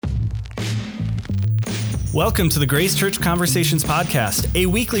Welcome to the Grace Church Conversations Podcast, a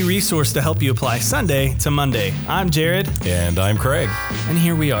weekly resource to help you apply Sunday to Monday. I'm Jared. And I'm Craig. And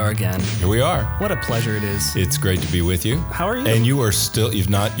here we are again. Here we are. What a pleasure it is. It's great to be with you. How are you? And you are still,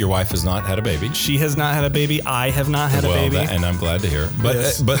 your wife has not had a baby. She has not had a baby. I have not had a baby. And I'm glad to hear. But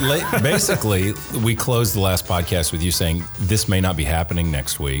Yes. Basically, we closed the last podcast with you saying this may not be happening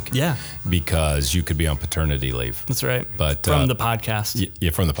next week. Yeah. Because you could be on paternity leave. That's right. But from the podcast. Yeah,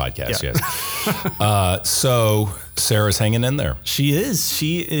 from the podcast, Yeah. yes. So Sarah's hanging in there. She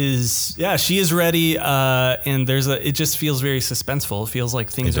is. Yeah, she is ready. And it just feels very suspenseful. It feels like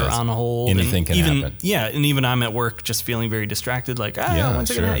things are on hold. Anything can happen. Yeah. And even I'm at work just feeling very distracted. Like,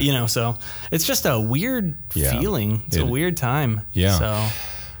 when's it gonna happen? So it's just a weird feeling. It's a weird time. Yeah. So.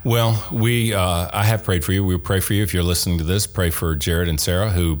 Well, I have prayed for you. We pray for you. If you're listening to this, pray for Jared and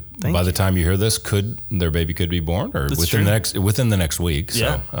Sarah, who by the time you hear this, their baby could be born, or within the next week.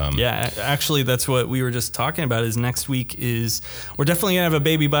 Yeah. So, Actually, that's what we were just talking about. Is next week we're definitely gonna have a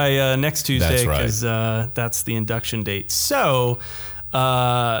baby by next Tuesday because that's the induction date. So.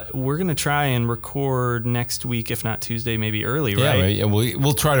 We're gonna try and record next week, if not Tuesday, maybe early, right? Yeah,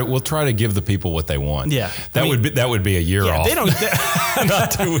 we'll try to give the people what they want. Yeah, that would be a year off. They don't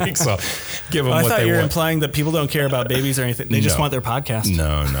not 2 weeks off. Give them what they want. I thought you were implying that people don't care about babies or anything. They just want their podcast.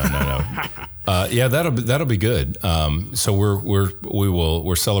 No. That'll be good. So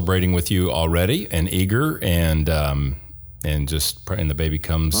we're celebrating with you already and eager and just praying the baby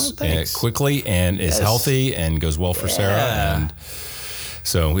comes quickly and is healthy and goes well for Sarah. And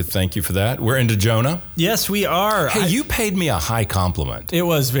so we thank you for that. We're into Jonah. Yes, we are. Hey, you paid me a high compliment. It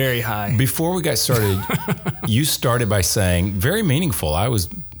was very high. Before we got started, you started by saying, very meaningful. I was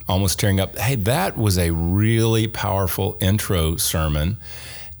almost tearing up. Hey, that was a really powerful intro sermon.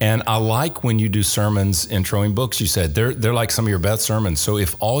 And I like when you do sermons introing books. You said they're like some of your best sermons. So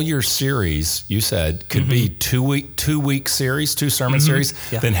if all your series, you said, could be two week series, 2 sermon series,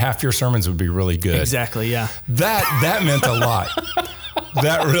 then half your sermons would be really good. Exactly. Yeah. That meant a lot.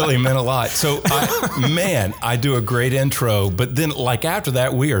 That really meant a lot. So, I do a great intro, but then after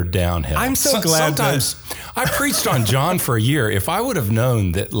that, we are downhill. I'm so glad. Sometimes I preached on John for a year. If I would have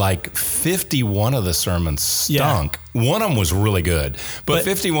known that 51 of the sermons stunk, one of them was really good, but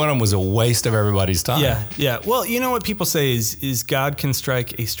 51 of them was a waste of everybody's time. Yeah. Well, you know what people say is God can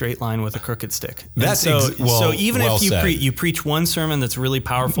strike a straight line with a crooked stick. So even if you preach one sermon that's really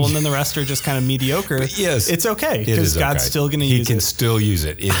powerful and then the rest are just kind of mediocre, it's okay because God's still going to use it. He can still use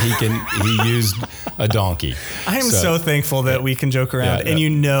it. He used a donkey. I am so thankful that we can joke around,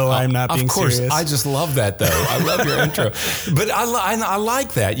 and I'm not being serious. Of course, I just love that though. I love your intro, but I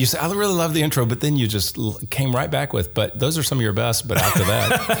like that. You say I really love the intro, but then you just came right back with. But those are some of your best. But after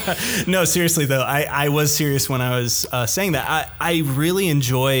that, no, seriously though, I was serious when I was saying that. I really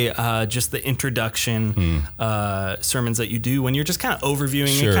enjoy just the introduction sermons that you do when you're just kind of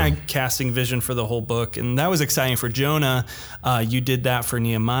overviewing and kind of casting vision for the whole book, and that was exciting for Jonah. You did that for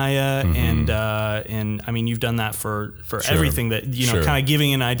Nehemiah, and I mean you've done that for everything that kind of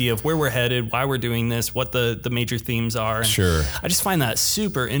giving an idea of where we're headed, why we're doing this, what the major themes are. And I just find that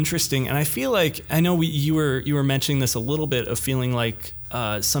super interesting, and I feel like I know you were mentioning this a little bit of feeling like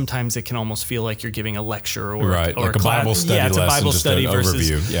sometimes it can almost feel like you're giving a lecture or like a Bible study. Yeah, it's a Bible study versus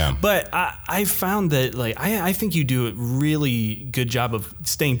overview. Yeah. But I found that I think you do a really good job of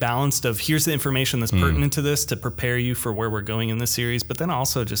staying balanced. Of here's the information that's pertinent to this to prepare you for where we're going in this series, but then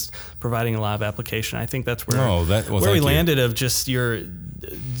also just providing a lot of application. I think that's where we landed of just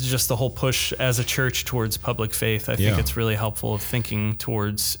the whole push as a church towards public faith. I think it's really helpful of thinking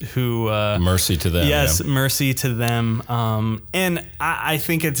towards who mercy to them. Yes, mercy to them. And I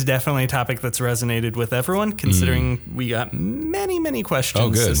think it's definitely a topic that's resonated with everyone, considering we got many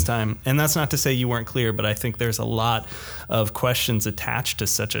questions this time. And that's not to say you weren't clear, but I think there's a lot of questions attached to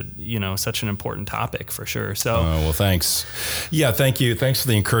such an important topic for sure. So, well, thanks. Yeah, thank you. Thanks for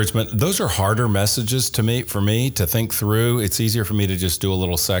the encouragement. Those are harder messages for me to think through. It's easier for me to just do a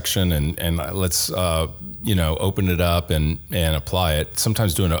little section and let's open it up and apply it.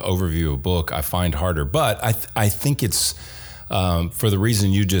 Sometimes doing an overview of a book I find harder, but I think it's for the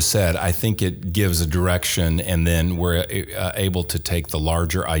reason you just said. I think it gives a direction, and then we're able to take the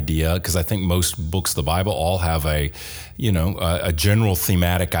larger idea, because I think most books of the Bible all have a general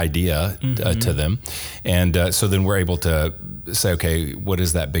thematic idea to them, and so then we're able to say, okay, what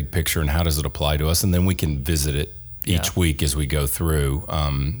is that big picture, and how does it apply to us, and then we can visit it each week as we go through.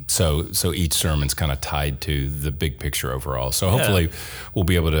 So each sermon's kind of tied to the big picture overall. So hopefully we'll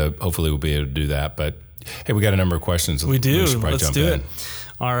be able to do that. But hey, we got a number of questions. We do. Let's do it.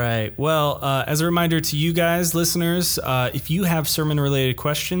 All right. Well, as a reminder to you guys, listeners, if you have sermon-related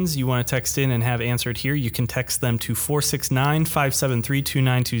questions you want to text in and have answered here, you can text them to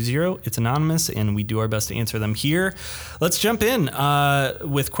 469-573-2920. It's anonymous, and we do our best to answer them here. Let's jump in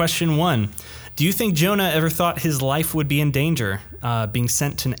with question 1. Do you think Jonah ever thought his life would be in danger, being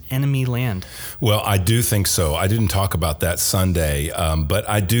sent to an enemy land? Well, I do think so. I didn't talk about that Sunday, but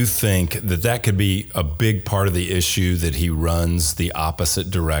I do think that could be a big part of the issue, that he runs the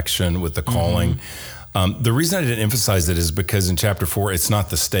opposite direction with the calling. The reason I didn't emphasize it is because in chapter 4, it's not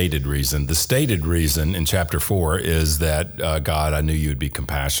the stated reason. The stated reason in chapter 4 is that, God, I knew you would be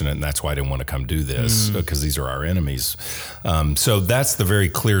compassionate, and that's why I didn't want to come do this, because these are our enemies. So that's the very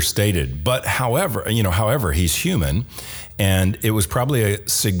clear stated. But however, he's human. And it was probably a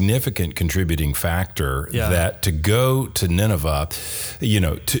significant contributing factor that to go to Nineveh,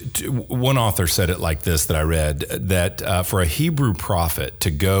 one author said it like this that I read, that for a Hebrew prophet to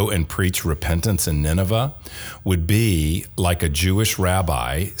go and preach repentance in Nineveh would be like a Jewish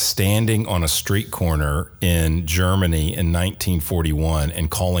rabbi standing on a street corner in Germany in 1941 and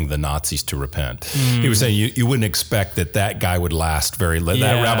calling the Nazis to repent. He was saying you wouldn't expect that guy would last that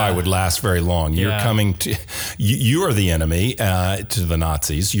rabbi would last very long. You're coming to, you are the enemy to the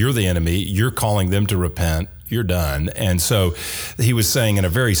Nazis. You're the enemy. You're calling them to repent. You're done. And so he was saying in a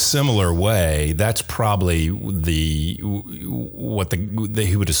very similar way, that's probably what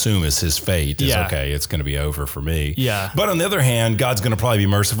he would assume is his fate is, okay, it's going to be over for me. Yeah. But on the other hand, God's going to probably be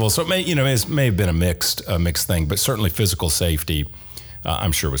merciful. So it may have been a mixed thing, but certainly physical safety,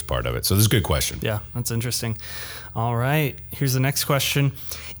 I'm sure, was part of it. So this is a good question. Yeah, that's interesting. All right. Here's the next question.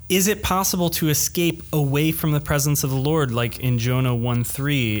 Is it possible to escape away from the presence of the Lord, like in Jonah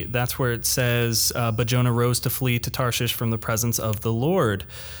 1:3? That's where it says, but Jonah rose to flee to Tarshish from the presence of the Lord.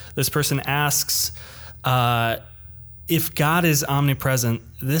 This person asks, if God is omnipresent,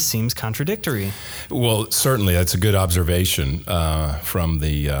 this seems contradictory. Well, certainly that's a good observation from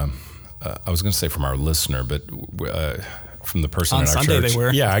the, I was going to say from our listener, but from the person on in our Sunday church. They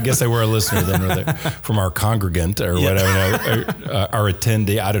were. Yeah, I guess they were a listener then, from our congregant or whatever, our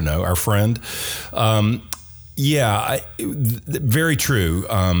attendee, I don't know, our friend. Very true.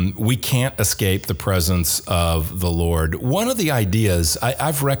 We can't escape the presence of the Lord. One of the ideas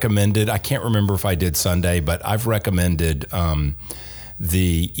I've recommended, I can't remember if I did Sunday, but I've recommended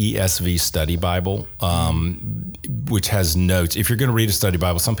the ESV Study Bible, which has notes. If you're going to read a study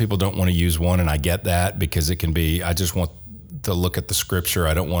Bible, some people don't want to use one, and I get that because it can be, I just want to look at the scripture.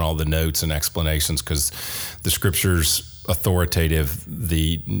 I don't want all the notes and explanations because the scripture's authoritative,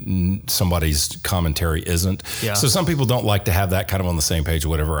 somebody's commentary isn't. Yeah. So some people don't like to have that kind of on the same page or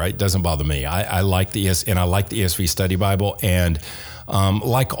whatever. It doesn't bother me. I like the ESV Study Bible, and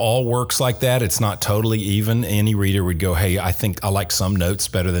like all works like that, it's not totally even. Any reader would go, hey, I think I like some notes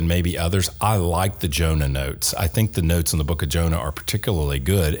better than maybe others. I like the Jonah notes. I think the notes in the book of Jonah are particularly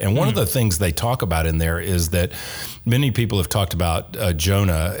good. And one of the things they talk about in there is that many people have talked about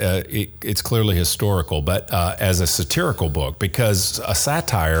Jonah. It's clearly historical, but as a satirical book, because a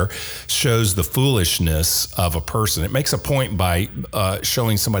satire shows the foolishness of a person. It makes a point by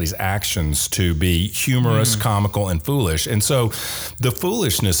showing somebody's actions to be humorous, comical, and foolish. And so the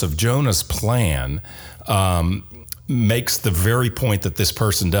foolishness of Jonah's plan makes the very point that this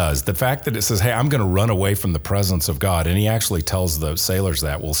person does. The fact that it says, hey, I'm going to run away from the presence of God. And he actually tells the sailors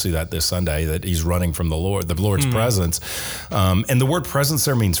that. We'll see that this Sunday, that he's running from the Lord's presence. And the word presence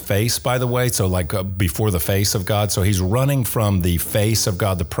there means face, by the way. So like before the face of God. So he's running from the face of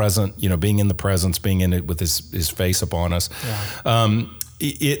God, the present, being in the presence, being in it with his face upon us. Yeah.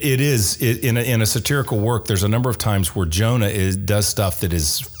 It is in a satirical work. There's a number of times where Jonah does stuff that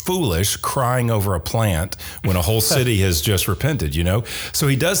is foolish, crying over a plant when a whole city has just repented. So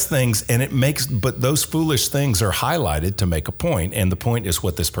he does things, and but those foolish things are highlighted to make a point, and the point is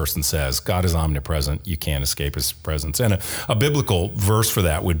what this person says: God is omnipresent. You can't escape His presence. And a biblical verse for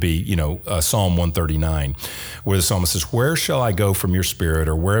that would be, Psalm 139, where the psalmist says, "Where shall I go from your spirit,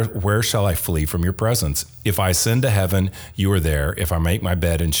 or where shall I flee from your presence? If I ascend to heaven, you are there. If I make my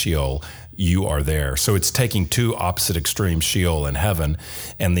bed in Sheol, you are there." So it's taking two opposite extremes, Sheol and heaven,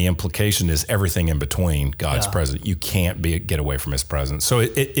 and the implication is everything in between God's presence. You can't get away from His presence. So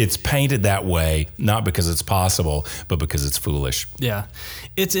it's painted that way, not because it's possible, but because it's foolish. Yeah.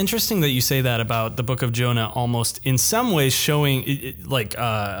 It's interesting that you say that about the book of Jonah, almost in some ways showing,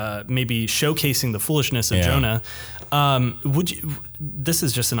 maybe showcasing the foolishness of Jonah. This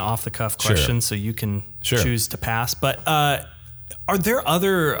is just an off-the-cuff question, so you can choose to pass, but are there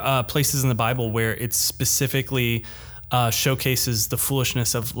other places in the Bible where it's specifically showcases the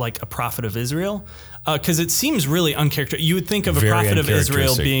foolishness of like a prophet of Israel. Because it seems really uncharacteristic. You would think of a Very prophet of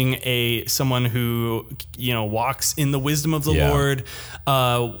Israel uncharacteristic. being someone who, walks in the wisdom of the Lord,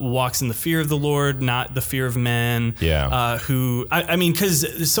 walks in the fear of the Lord, not the fear of men. Yeah.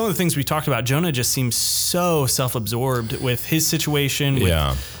 Because some of the things we talked about, Jonah just seems so self-absorbed with his situation.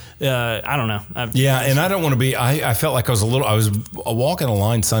 I don't know. And I don't want to be, I felt like I was walking a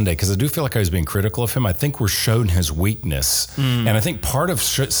line Sunday because I do feel like I was being critical of him. I think we're shown his weakness. And I think part of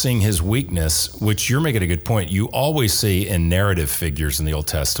seeing his weakness, which you're making a good point, you always see in narrative figures in the Old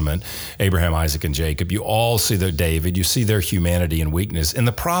Testament, Abraham, Isaac, and Jacob, you all see their David, you see their humanity and weakness. In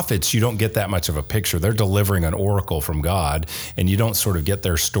the prophets, you don't get that much of a picture. They're delivering an oracle from God, and you don't sort of get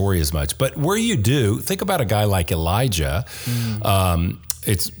their story as much. But where you do, think about a guy like Elijah.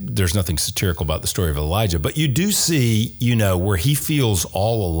 There's nothing satirical about the story of Elijah, but you do see, where he feels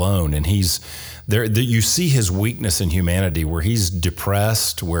all alone, and he's there. You see his weakness in humanity, where he's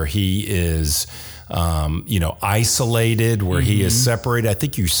depressed, where he is, isolated, where he is separated. I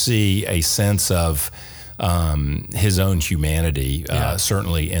think you see a sense of his own humanity,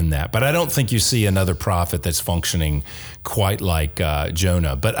 certainly in that. But I don't think you see another prophet that's functioning quite like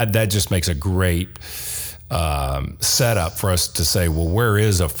Jonah. But that just makes a great setup for us to say, well, where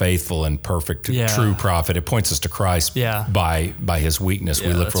is a faithful and perfect, true prophet? It points us to Christ by his weakness.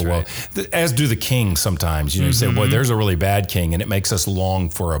 We look for, as do the kings sometimes. You say, boy, there's a really bad king, and it makes us long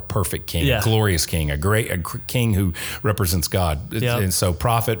for a perfect king, a glorious king, a king who represents God. And so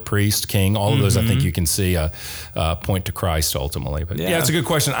prophet, priest, king, all of those, I think you can see point to Christ ultimately. But it's a good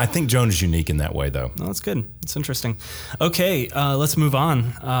question. I think Jonah's unique in that way, though. No, that's good. It's interesting. Okay, let's move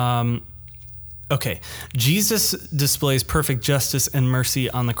on. Okay, Jesus displays perfect justice and mercy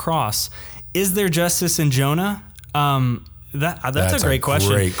on the cross. Is there justice in Jonah? That's a great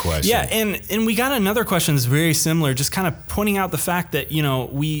question. Great question. Yeah, and we got another question that's very similar, just kind of pointing out the fact that,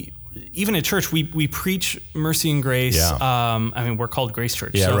 we even at church, we preach mercy and grace. We're called Grace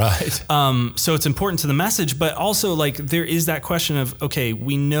Church. Yeah, right. So it's important to the message, but also like there is that question of, okay,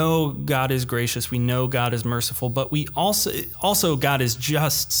 we know God is gracious, we know God is merciful, but we also God is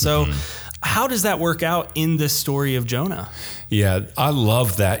just. So how does that work out in this story of Jonah? Yeah, I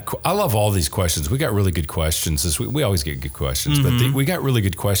love that. I love all these questions. We got really good questions this week. We always get good questions, but we got really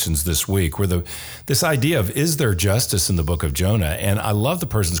good questions this week. Where this idea of, is there justice in the book of Jonah? And I love the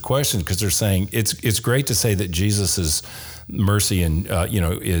person's question because they're saying it's great to say that Jesus is mercy and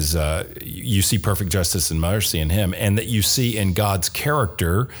you see perfect justice and mercy in him, and that you see in God's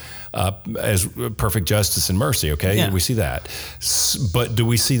character as perfect justice and mercy. Okay, we see that, but do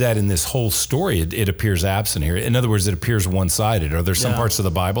we see that in this whole story? It appears absent here. In other words, it appears one-sided. Are there some parts of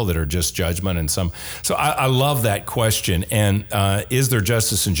the Bible that are just judgment and some? So I love that question. And is there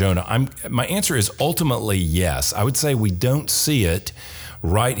justice in Jonah? My answer is ultimately yes. I would say we don't see it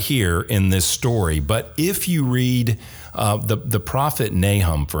right here in this story, but if you read the prophet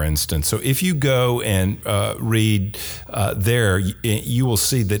Nahum, for instance. So if you go and read there, you will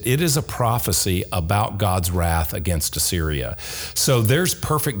see that it is a prophecy about God's wrath against Assyria. So there's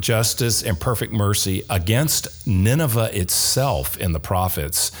perfect justice and perfect mercy against Nineveh itself in the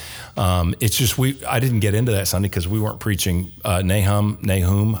prophets. It's just I didn't get into that Sunday because we weren't preaching Nahum.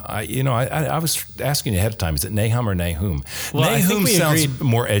 I was asking ahead of time, is it Nahum or Nahum? Well, Nahum sounds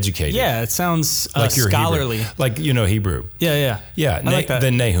more educated. Yeah, it sounds like scholarly. Hebrew. Like Hebrew. Yeah. I like that.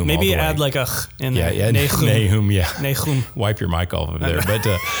 Then Nahum. Maybe add like a in there. Yeah, Nahum. Yeah. Nahum. Wipe your mic off of there. But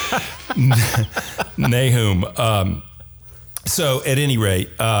Nahum. So at any rate,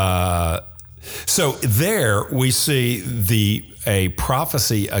 so there we see a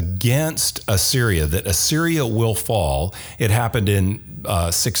prophecy against Assyria, that Assyria will fall. It happened in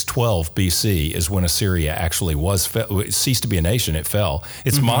 612 BC is when Assyria actually it ceased to be a nation. It fell.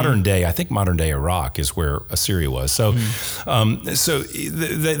 It's modern day. I think modern day Iraq is where Assyria was. So,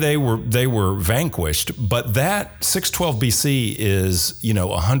 they were vanquished. But that 612 BC is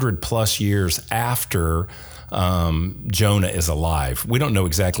 100 plus years after Jonah is alive. We don't know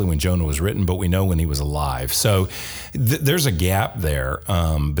exactly when Jonah was written, but we know when he was alive. So there's a gap there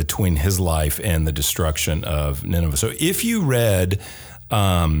between his life and the destruction of Nineveh. So if you read,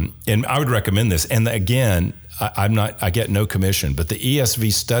 and I would recommend this, and again, I get no commission, but the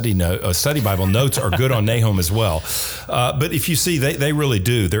ESV study Bible notes are good on Nahum as well. But if you see, they really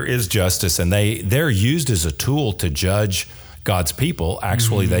do. There is justice, and they're used as a tool to judge God's people.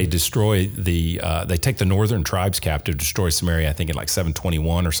 Actually, they destroy they take the northern tribes captive, destroy Samaria, I think in like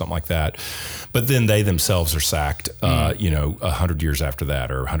 721 or something like that. But then they themselves are sacked, 100 years after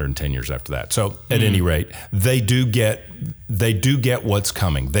that, or 110 years after that. So at any rate, they do get what's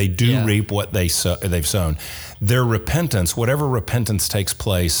coming. They do reap what they've sown. their repentance, whatever repentance takes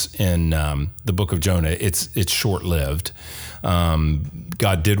place in the book of Jonah, it's short-lived.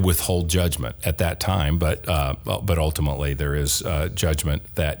 God did withhold judgment at that time, but ultimately there is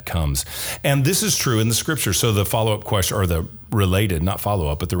judgment that comes. And this is true in the scripture. So the follow-up question, or the related, not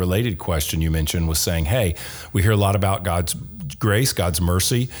follow-up, but the related question you mentioned was saying, hey, we hear a lot about God's grace, God's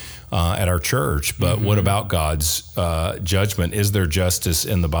mercy at our church, but what about God's judgment? Is there justice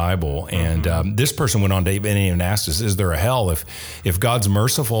in the Bible? And this person went on to even ask us, is there a hell? If God's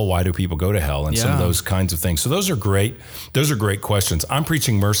merciful, why do people go to hell? And some of those kinds of things. So those are great questions. I'm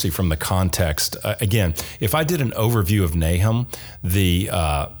preaching mercy from the context. Again, if I did an overview of Nahum, the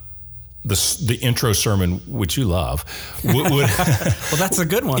intro sermon, which you love, would well, that's a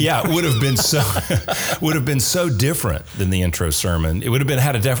good one. Yeah, would have been so different than the intro sermon. It would have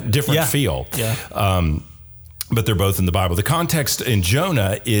had a different feel. Yeah. But they're both in the Bible. The context in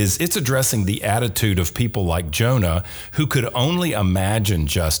Jonah it's addressing the attitude of people like Jonah who could only imagine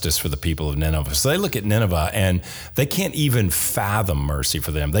justice for the people of Nineveh. So they look at Nineveh and they can't even fathom mercy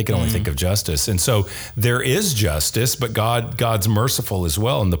for them. They can only think of justice. And so there is justice, but God's merciful as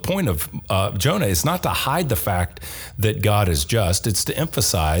well. And the point of Jonah is not to hide the fact that God is just. It's to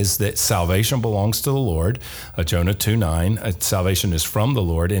emphasize that salvation belongs to the Lord. Jonah 2:9, salvation is from the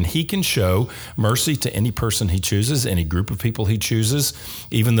Lord, and he can show mercy to any person he chooses, any group of people he chooses,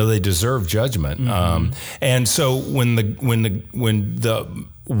 even though they deserve judgment. And so when the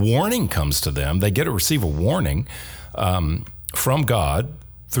warning comes to them, they get to receive a warning from God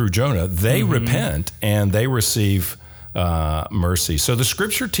through Jonah. They repent and they receive mercy. So the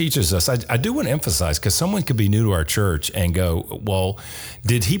scripture teaches us, I do want to emphasize, because someone could be new to our church and go, well,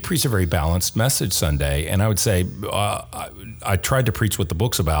 did he preach a very balanced message Sunday? And I would say, I tried to preach what the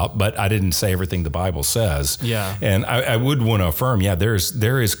book's about, but I didn't say everything the Bible says. Yeah. And I would want to affirm, there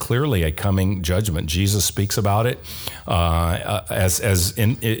is clearly a coming judgment. Jesus speaks about it as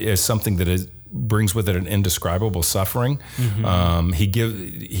something that brings with it an indescribable suffering. He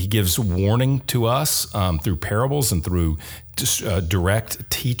gives warning to us through parables and through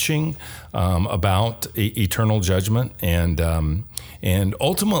direct teaching about eternal judgment. And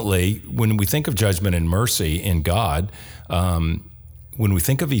ultimately, when we think of judgment and mercy in God, when we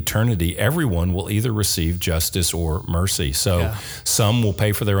think of eternity, everyone will either receive justice or mercy. So some will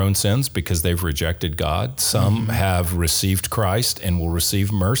pay for their own sins because they've rejected God. Some have received Christ and will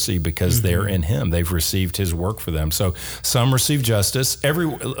receive mercy because they're in him. They've received his work for them. So some receive justice.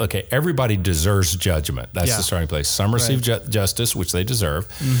 Everybody deserves judgment. That's the starting place. Some receive justice, which they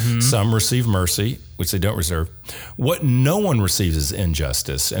deserve. Some receive mercy, which they don't deserve. What no one receives is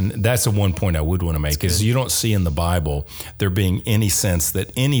injustice. And that's the one point I would want to make, is you don't see in the Bible there being any sense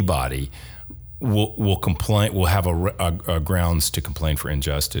that anybody will complain, will have a grounds to complain for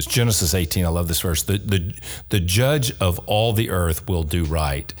injustice. Genesis 18, I love this verse. The judge of all the earth will do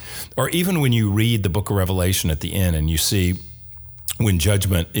right. Or even when you read the book of Revelation at the end and you see when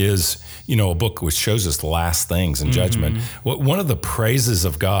judgment is, a book which shows us the last things in judgment. One of the praises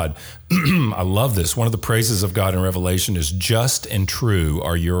of God, I love this, one of the praises of God in Revelation is, just and true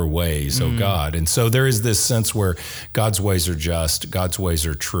are your ways, O God. And so there is this sense where God's ways are just, God's ways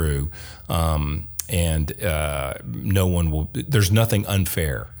are true, and there's nothing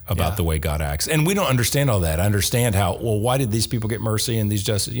unfair about the way God acts. And we don't understand all that. I understand why did these people get mercy and these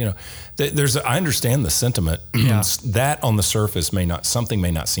justice, I understand the sentiment that on the surface something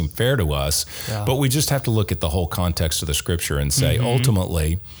may not seem fair to us, but we just have to look at the whole context of the scripture and say,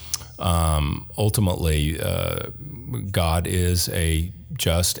 ultimately, God is a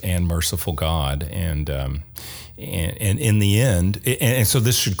just and merciful God. And in the end, and so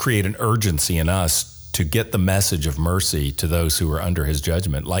this should create an urgency in us to get the message of mercy to those who are under his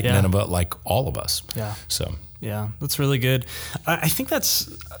judgment, like Nineveh, like all of us. Yeah. So. Yeah, that's really good. I think it's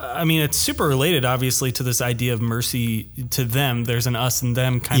super related, obviously, to this idea of mercy to them. There's an us and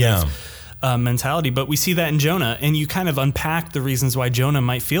them kind of mentality, but we see that in Jonah, and you kind of unpack the reasons why Jonah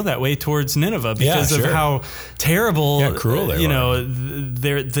might feel that way towards Nineveh because of how terrible, cruel they were.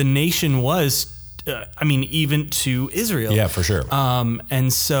 The nation was. Even to Israel. Yeah, for sure.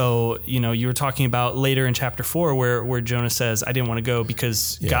 And so, you were talking about later in chapter 4 where Jonah says, I didn't want to go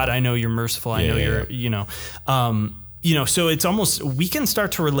because God, I know you're merciful. I know you're, so it's almost, we can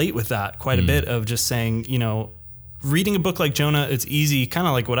start to relate with that quite a bit of just saying, reading a book like Jonah, it's easy, kind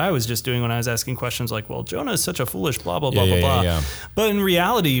of like what I was just doing when I was asking questions like, well, Jonah is such a foolish blah, blah, blah, blah. Yeah. But in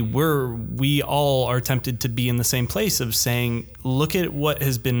reality, we all are tempted to be in the same place of saying, look at what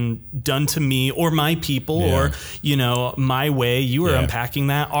has been done to me or my people or, my way. You were unpacking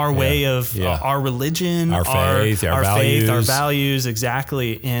that, our way of our religion, our faith, our values.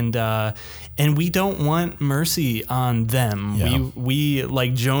 Exactly. And we don't want mercy on them. Yeah. We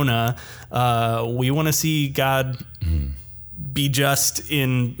like Jonah, we want to see God be just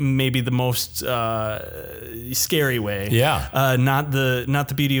in maybe the most scary way. Yeah. Not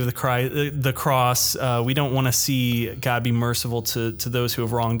the beauty of the cross. We don't want to see God be merciful to those who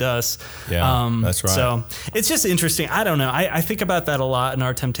have wronged us. Yeah, that's right. So it's just interesting. I don't know. I think about that a lot in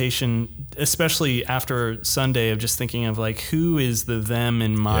our temptation, especially after Sunday, of just thinking of like, who is the them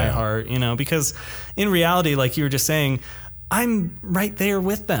in my heart, because in reality, like you were just saying, I'm right there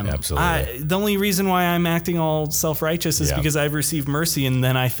with them. Absolutely. The only reason why I'm acting all self-righteous is because I've received mercy, and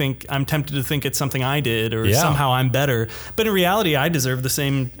then I'm tempted to think it's something I did or somehow I'm better. But in reality, I deserve the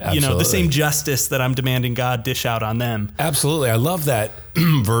same, the same justice that I'm demanding God dish out on them. Absolutely. I love that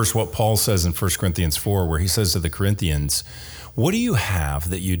verse, what Paul says in 1 Corinthians 4, where he says to the Corinthians, what do you have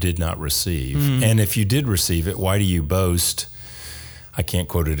that you did not receive? Mm-hmm. And if you did receive it, why do you boast? I can't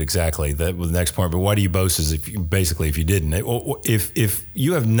quote it exactly, the next point, but why do you boast as if you didn't? If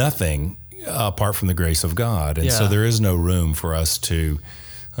you have nothing apart from the grace of God, and so there is no room for us to,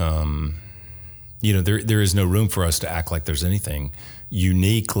 there is no room for us to act like there's anything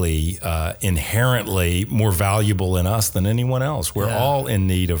uniquely, inherently more valuable in us than anyone else. We're all in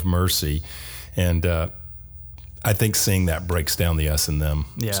need of mercy, and I think seeing that breaks down the us and them.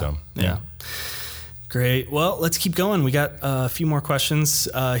 Yeah. So, yeah. Great. Well, let's keep going. We got a few more questions.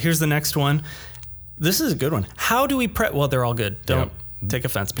 Here's the next one. This is a good one. How do we well, they're all good. Don't take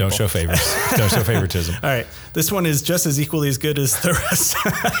offense, people. Don't show favors. Don't show favoritism. All right. This one is just as equally as good as the rest.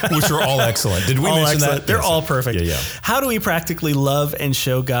 Which are all excellent. Did we mention that? They're all perfect. Yeah. How do we practically love and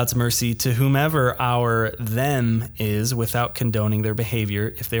show God's mercy to whomever our them is without condoning their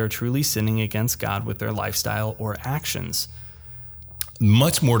behavior if they are truly sinning against God with their lifestyle or actions?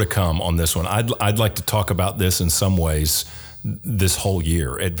 Much more to come on this one. I'd like to talk about this in some ways this whole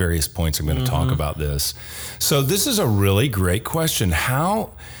year. At various points, I'm going to talk about this. So this is a really great question.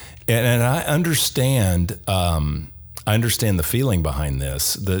 How, and I understand the feeling behind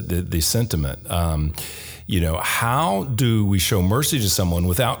this, the sentiment. How do we show mercy to someone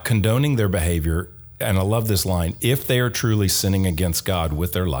without condoning their behavior? And I love this line: if they are truly sinning against God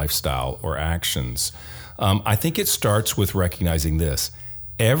with their lifestyle or actions. I think it starts with recognizing this.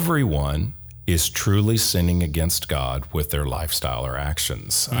 Everyone is truly sinning against God with their lifestyle or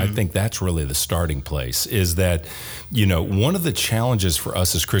actions. I think that's really the starting place, is that, one of the challenges for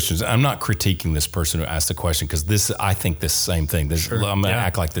us as Christians, I'm not critiquing this person who asked the question, because I think this same thing. I'm going to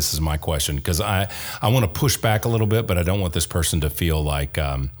act like this is my question, because I want to push back a little bit, but I don't want this person to feel like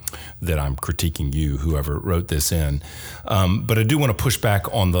that I'm critiquing you, whoever wrote this in. But I do want to push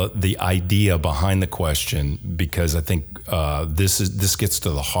back on the idea behind the question, because I think this gets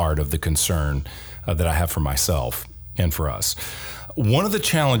to the heart of the concern that I have for myself and for us. One of the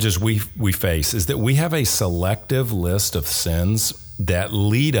challenges we face is that we have a selective list of sins that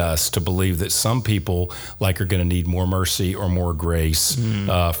lead us to believe that some people are going to need more mercy or more grace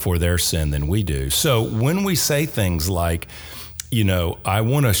for their sin than we do. So when we say things like, I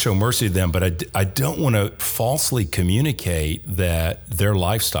want to show mercy to them, but I don't want to falsely communicate that their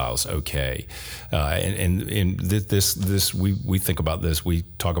lifestyle's okay. And this we think about this, we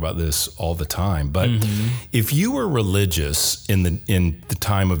talk about this all the time. But if you were religious in the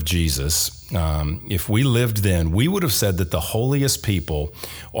time of Jesus, if we lived then, we would have said that the holiest people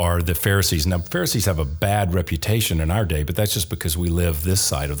are the Pharisees. Now, Pharisees have a bad reputation in our day, but that's just because we live this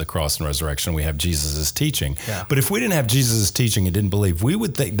side of the cross and resurrection. We have Jesus' teaching. Yeah. But if we didn't have Jesus' teaching and didn't believe, we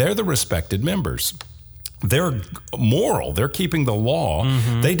would think they're the respected members. They're moral. They're keeping the law.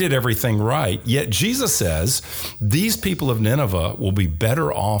 They did everything right. Yet Jesus says, these people of Nineveh will be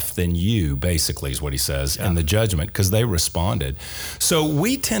better off than you, basically, is what he says in the judgment, because they responded. So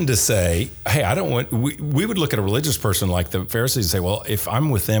we tend to say, hey, we would look at a religious person like the Pharisees and say, well, if I'm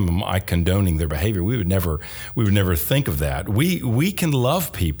with them, am I condoning their behavior? We would never think of that. We can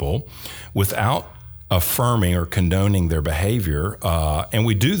love people without affirming or condoning their behavior, and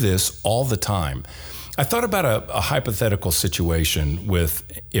we do this all the time. I thought about a hypothetical situation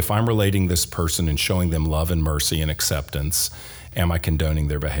with, if I'm relating this person and showing them love and mercy and acceptance, am I condoning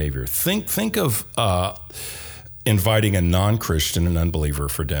their behavior? Think of inviting a non-Christian, an unbeliever,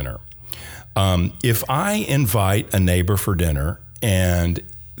 for dinner. If I invite a neighbor for dinner and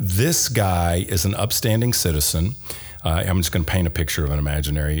this guy is an upstanding citizen. I'm just going to paint a picture of an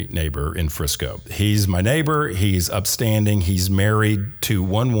imaginary neighbor in Frisco. He's my neighbor. He's upstanding. He's married to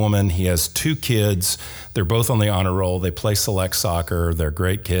one woman. He has 2 kids. They're both on the honor roll. They play select soccer. They're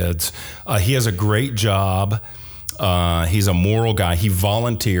great kids. He has a great job. He's a moral guy. He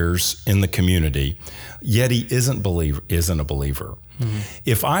volunteers in the community, yet he isn't a believer. Mm-hmm.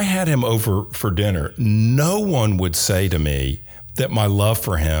 If I had him over for dinner, no one would say to me that my love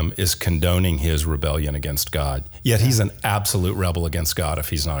for him is condoning his rebellion against God. Yet he's an absolute rebel against God if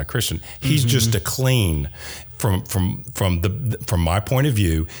he's not a Christian. He's just a clean, from my point of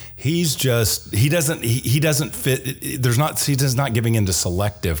view, he doesn't fit. He's not giving into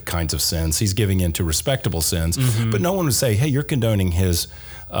selective kinds of sins. He's giving into respectable sins. Mm-hmm. But no one would say, hey, you're condoning his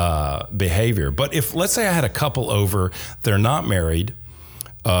behavior. But if, let's say I had a couple over, they're not married,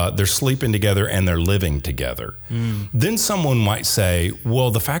 they're sleeping together and they're living together. Then someone might say,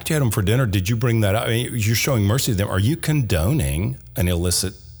 well, the fact you had them for dinner, did you bring that up? I mean, you're showing mercy to them. Are you condoning an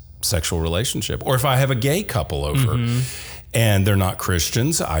illicit sexual relationship? Or if I have a gay couple over and they're not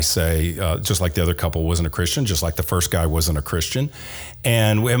Christians, I say, just like the other couple wasn't a Christian, just like the first guy wasn't a Christian,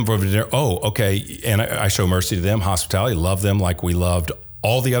 and we have them over dinner, okay. And I show mercy to them, hospitality, love them like we loved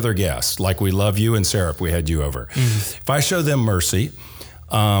all the other guests, like we love you and Sarah if we had you over. If I show them mercy,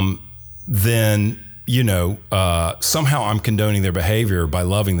 then, somehow I'm condoning their behavior by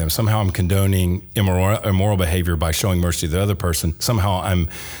loving them. Somehow I'm condoning immoral behavior by showing mercy to the other person. Somehow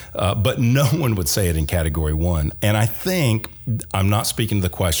but no one would say it in category 1. And I think, I'm not speaking to the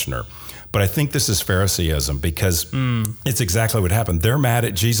questioner, but I think this is Phariseeism, because it's exactly what happened. They're mad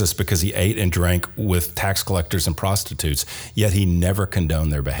at Jesus because he ate and drank with tax collectors and prostitutes, yet he never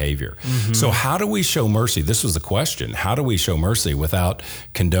condoned their behavior. Mm-hmm. So how do we show mercy? This was the question. How do we show mercy without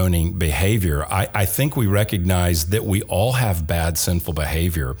condoning behavior? I think we recognize that we all have bad, sinful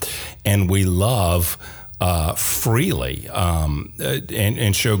behavior, and we love freely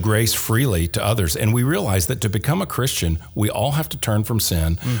and show grace freely to others. And we realize that to become a Christian, we all have to turn from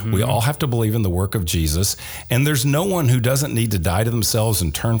sin. Mm-hmm. We all have to believe in the work of Jesus. And there's no one who doesn't need to die to themselves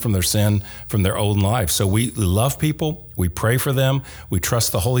and turn from their sin, from their own life. So we love people. We pray for them. We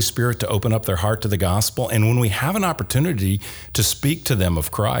trust the Holy Spirit to open up their heart to the gospel. And when we have an opportunity to speak to them of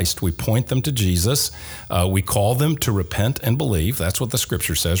Christ, we point them to Jesus. We call them to repent and believe. That's what the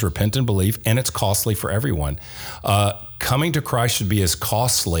scripture says, repent and believe. And it's costly for everyone. Coming to Christ should be as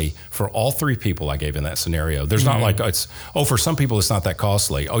costly for all 3 people I gave in that scenario. There's not like, for some people it's not that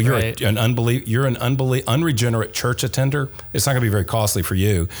costly. Oh, you're an unregenerate church attender. It's not going to be very costly for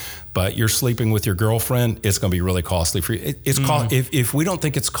you. But you're sleeping with your girlfriend, it's going to be really costly for you. If we don't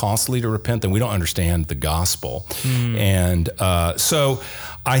think it's costly to repent, then we don't understand the gospel. And so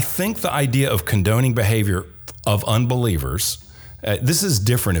I think the idea of condoning behavior of unbelievers, this is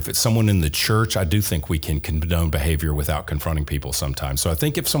different. If it's someone in the church, I do think we can condone behavior without confronting people sometimes. So I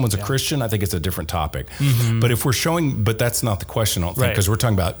think if someone's a Christian, I think it's a different topic. Mm-hmm. But if we're showing, but that's not the question, I don't think, because we're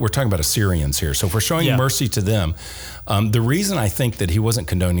talking about Assyrians here. So if we're showing mercy to them, the reason I think that he wasn't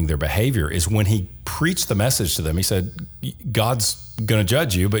condoning their behavior is when he preached the message to them, he said, God's going to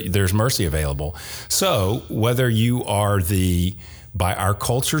judge you, but there's mercy available. So whether you are by our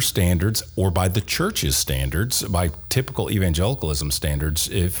culture standards or by the church's standards, by typical evangelicalism standards,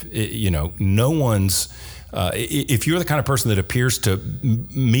 if you're the kind of person that appears to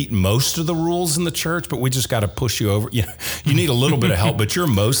meet most of the rules in the church, but we just got to push you over, you need a little bit of help, but you're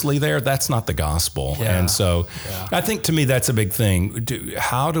mostly there, that's not the gospel. Yeah. And so I think to me, that's a big thing.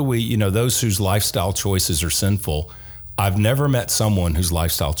 How do we, those whose lifestyle choices are sinful, I've never met someone whose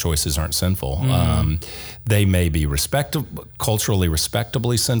lifestyle choices aren't sinful. They may be culturally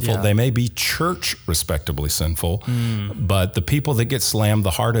respectably sinful. Yeah. They may be church respectably sinful. But the people that get slammed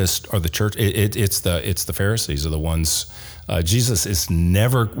the hardest are the church. It's the Pharisees are the ones. Jesus is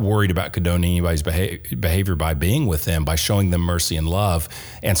never worried about condoning anybody's behavior by being with them, by showing them mercy and love.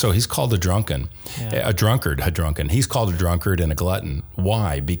 And so he's called a drunkard. He's called a drunkard and a glutton.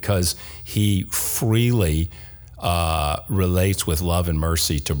 Why? Because he freely relates with love and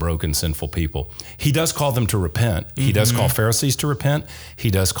mercy to broken, sinful people. He does call them to repent. Mm-hmm. He does call Pharisees to repent.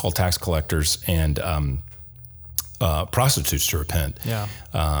 He does call tax collectors and prostitutes to repent. Yeah.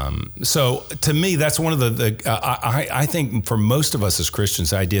 So to me, that's one of I think for most of us as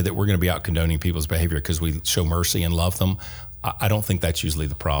Christians, the idea that we're going to be out condoning people's behavior because we show mercy and love them, I don't think that's usually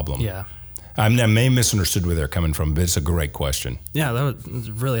the problem. Yeah. I may have misunderstood where they're coming from, but it's a great question. Yeah, that was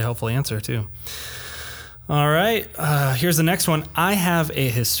a really helpful answer too. All right, here's the next one. I have a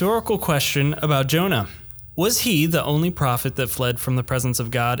historical question about Jonah. Was he the only prophet that fled from the presence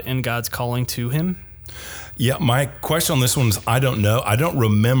of God and God's calling to him? Yeah, my question on this one is, I don't know. I don't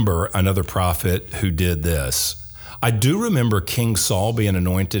remember another prophet who did this. I do remember King Saul being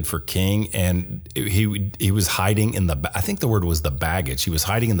anointed for king, and he was hiding in I think the word was the baggage. He was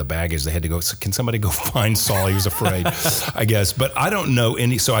hiding in the baggage. They had to go, so can somebody go find Saul? He was afraid, I guess. But I don't know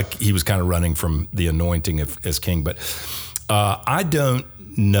any, he was kind of running from the anointing as king. But I don't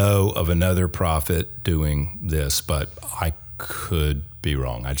know of another prophet doing this, but I could be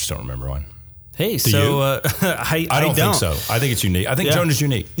wrong. I just don't remember one. Hey, so I don't think so. I think it's unique. I think Jonah's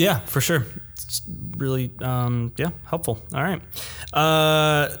unique. Yeah, for sure. It's really, helpful. All right.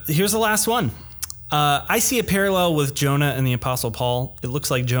 Here's the last one. I see a parallel with Jonah and the Apostle Paul. It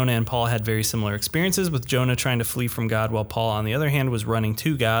looks like Jonah and Paul had very similar experiences, with Jonah trying to flee from God while Paul, on the other hand, was running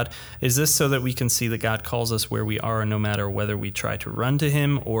to God. Is this so that we can see that God calls us where we are, no matter whether we try to run to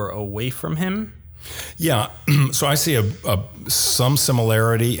him or away from him? Yeah, so I see some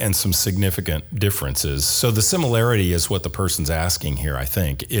similarity and some significant differences. So the similarity is what the person's asking here, I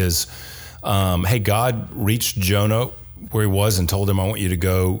think, is, hey, God reached Jonah where he was and told him, I want you to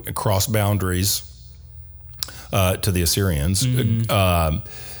go cross boundaries to the Assyrians. Mm-hmm.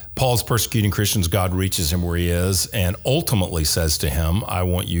 Paul's persecuting Christians. God reaches him where he is and ultimately says to him, I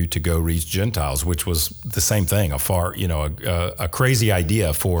want you to go reach Gentiles, which was the same thing, a crazy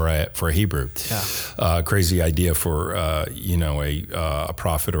idea for a Hebrew, crazy idea for, a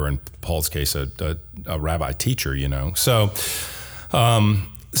prophet, or in Paul's case, a rabbi teacher, So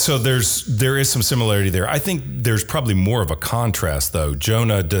there is some similarity there. I think there's probably more of a contrast, though.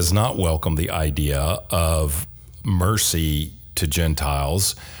 Jonah does not welcome the idea of mercy to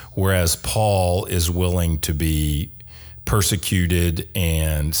Gentiles, whereas Paul is willing to be persecuted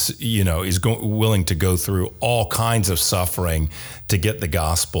and, is willing to go through all kinds of suffering to get the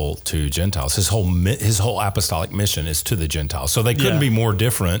gospel to Gentiles. His whole apostolic mission is to the Gentiles. So they couldn't be more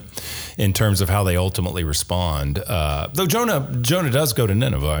different in terms of how they ultimately respond. Though Jonah does go to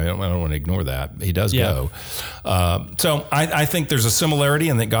Nineveh. I don't want to ignore that. He does go. So I think there's a similarity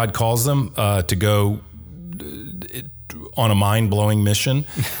in that God calls them to go on a mind-blowing mission,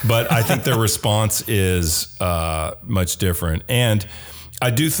 but I think their response is much different. And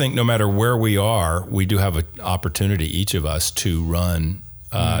I do think no matter where we are, we do have an opportunity, each of us, to run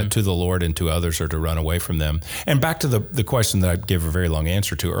to the Lord and to others, or to run away from them. And back to the question that I gave a very long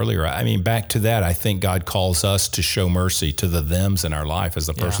answer to earlier, I mean, back to that, I think God calls us to show mercy to the thems in our life, as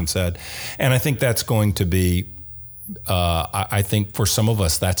the person said. And I think that's going to be, I think for some of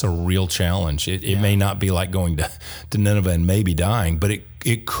us, that's a real challenge. It may not be like going to Nineveh and maybe dying, but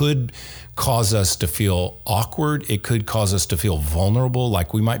it could cause us to feel awkward. It could cause us to feel vulnerable,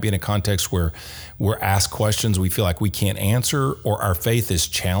 like we might be in a context where we're asked questions we feel like we can't answer, or our faith is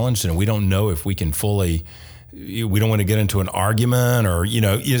challenged and we don't know if we can fully. We don't want to get into an argument, or,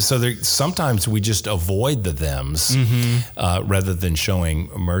 so sometimes we just avoid the thems rather than showing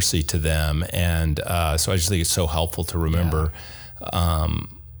mercy to them. And so I just think it's so helpful to remember,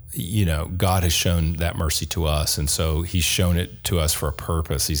 God has shown that mercy to us. And so he's shown it to us for a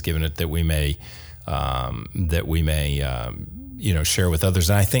purpose. He's given it that we may share with others.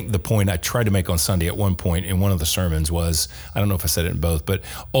 And I think the point I tried to make on Sunday at one point in one of the sermons was, I don't know if I said it in both, but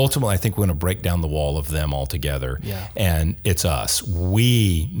ultimately I think we're going to break down the wall of them altogether. Yeah. And it's us.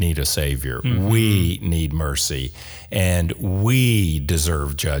 We need a Savior. Mm-hmm. We need mercy. And we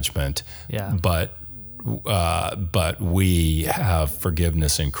deserve judgment. Yeah. But we have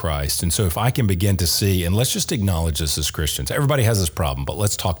forgiveness in Christ. And so if I can begin to see, and let's just acknowledge this as Christians, everybody has this problem, but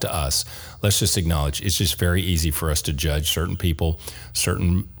let's talk to us. Let's just acknowledge it's just very easy for us to judge certain people,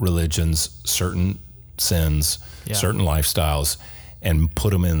 certain religions, certain sins, certain lifestyles, and put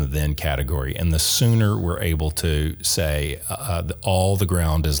them in the then category. And the sooner we're able to say all the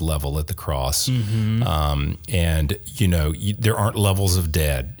ground is level at the cross, and there aren't levels of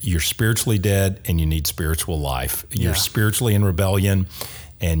dead. You're spiritually dead, and you need spiritual life. You're spiritually in rebellion,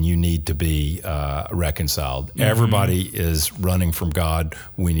 and you need to be reconciled. Everybody is running from God.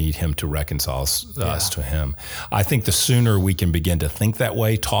 We need him to reconcile us to him. I think the sooner we can begin to think that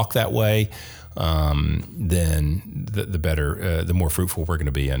way, talk that way, then the better, the more fruitful we're going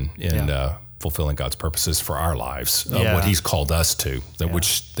to be in fulfilling God's purposes for our lives, what he's called us to,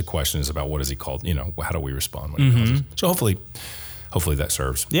 which the question is about, what is he called? How do we respond when he calls us? So hopefully that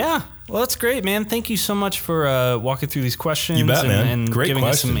serves. Yeah. Well, that's great, man. Thank you so much for walking through these questions. You bet, man. And great giving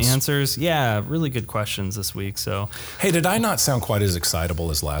questions. us some answers. Yeah, really good questions this week. So, hey, did I not sound quite as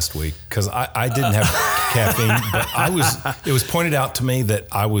excitable as last week? Because I didn't have caffeine, but it was pointed out to me that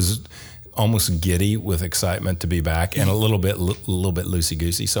I was almost giddy with excitement to be back, and a little bit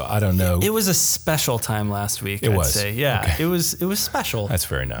loosey-goosey. So I don't know. It was a special time last week. I'd say. Yeah, okay. It was special. That's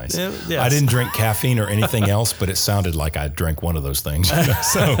very nice. Yes. I didn't drink caffeine or anything else, but it sounded like I drank one of those things.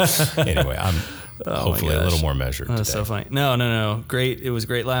 So anyway, I'm hopefully a little more measured today. That's so funny. No. Great. It was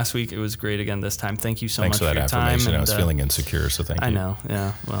great last week. It was great again this time. Thank you so much for your time. I was feeling insecure, so thank you. I know.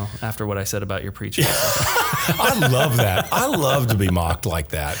 Yeah. Well, after what I said about your preaching. I love that. I love to be mocked like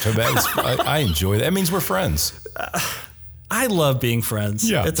that. I enjoy that. It means we're friends. I love being friends.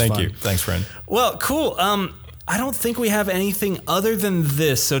 Yeah. It's thank fun. you. Thanks, friend. Well, cool. I don't think we have anything other than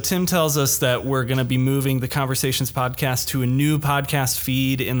this. So Tim tells us that we're going to be moving the Conversations podcast to a new podcast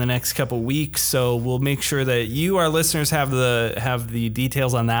feed in the next couple weeks. So we'll make sure that you, our listeners, have the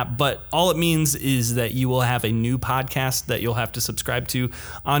details on that. But all it means is that you will have a new podcast that you'll have to subscribe to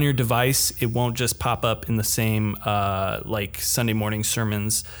on your device. It won't just pop up in the same like Sunday morning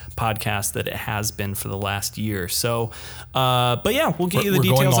sermons podcast that it has been for the last year. So, but yeah, we'll get you the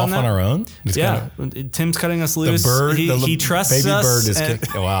details on that. We're going off on our own? Yeah. Tim's cutting us loose. The bird, he trusts baby us. Bird is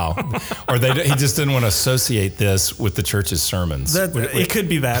kicking. Wow. Or he just didn't want to associate this with the church's sermons. It could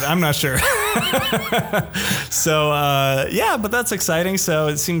be that. I'm not sure. So, yeah, but that's exciting. So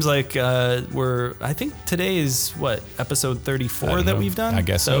it seems like I think today is episode 34 that we've done? I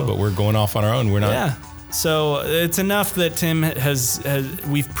guess so, but we're going off on our own. We're not. Yeah. So it's enough that Tim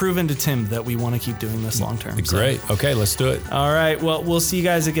we've proven to Tim that we want to keep doing this long term. Great. So. Okay, let's do it. All right. Well, we'll see you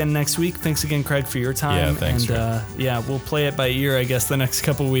guys again next week. Thanks again, Craig, for your time. Yeah, thanks. And we'll play it by ear, I guess, the next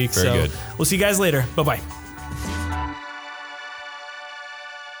couple weeks. Very good. We'll see you guys later. Bye-bye.